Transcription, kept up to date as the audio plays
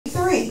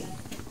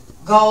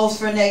goals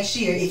for next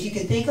year. If you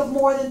can think of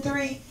more than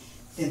 3,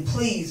 then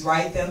please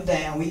write them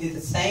down. We did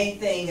the same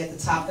thing at the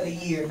top of the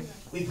year.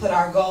 We put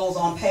our goals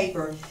on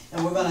paper,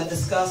 and we're going to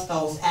discuss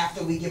those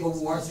after we give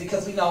awards,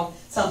 because we know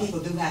some people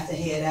do have to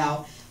head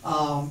out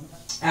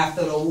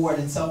after the award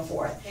and so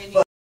forth.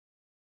 But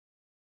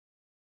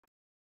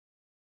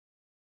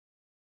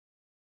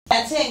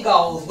had 10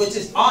 goals, which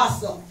is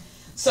awesome.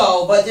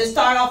 So, but just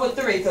start off with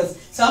 3, because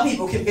some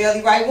people can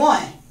barely write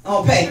 1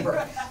 on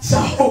paper.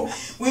 So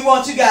we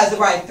want you guys to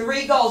write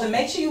 3 goals, and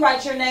make sure you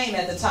write your name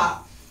at the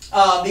top,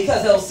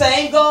 because those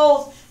same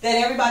goals that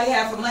everybody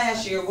had from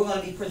last year, we're going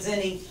to be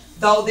presenting.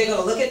 Though they're going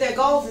to look at their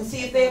goals and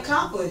see if they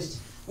accomplished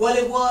what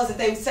it was that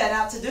they set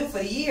out to do for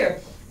the year.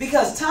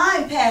 Because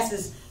time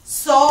passes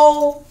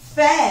so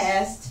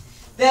fast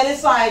that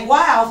it's like,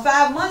 wow,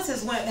 5 months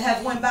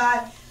have went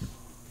by.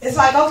 It's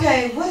like,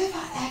 okay, what have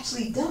I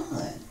actually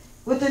done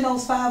within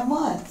those 5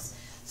 months?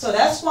 So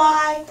that's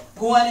why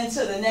going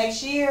into the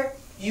next year,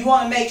 you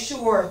want to make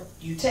sure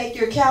you take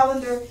your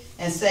calendar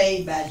and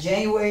say, by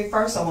January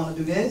 1st, I want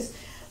to do this.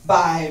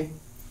 By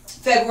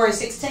February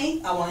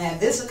 16th, I want to have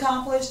this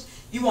accomplished.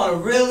 You want to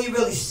really,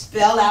 really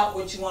spell out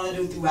what you want to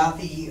do throughout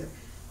the year.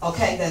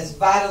 Okay, that's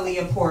vitally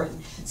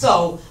important.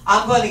 So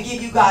I'm going to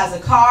give you guys a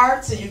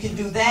card so you can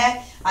do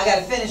that. I got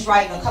to finish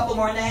writing a couple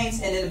more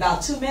names, and in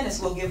about 2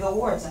 minutes, we'll give the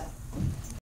awards out.